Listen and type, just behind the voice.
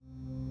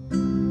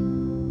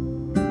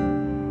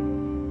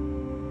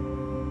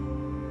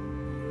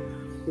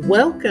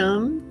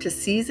Welcome to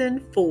Season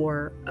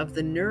 4 of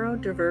the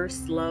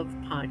Neurodiverse Love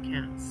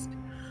Podcast.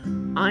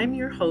 I'm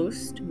your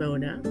host,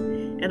 Mona,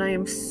 and I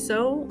am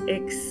so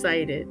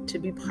excited to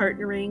be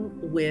partnering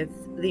with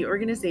the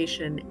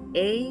organization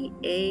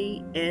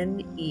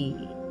AANE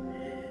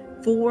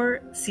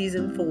for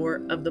Season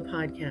 4 of the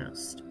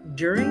podcast.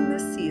 During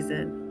this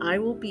season, I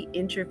will be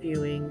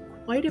interviewing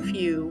quite a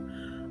few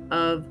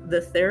of the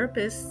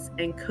therapists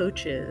and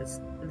coaches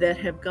that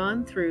have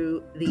gone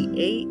through the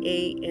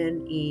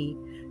AANE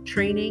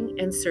training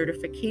and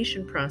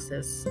certification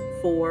process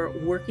for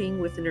working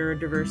with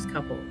neurodiverse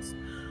couples.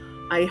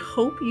 I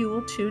hope you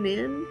will tune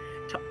in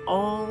to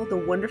all the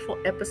wonderful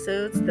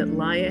episodes that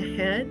lie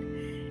ahead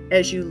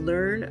as you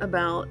learn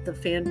about the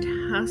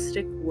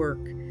fantastic work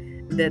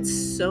that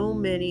so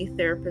many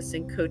therapists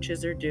and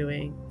coaches are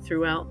doing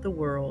throughout the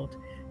world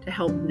to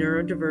help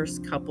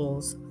neurodiverse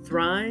couples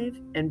thrive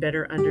and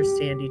better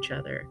understand each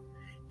other.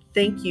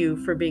 Thank you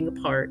for being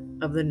a part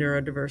of the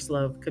Neurodiverse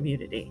Love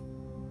community.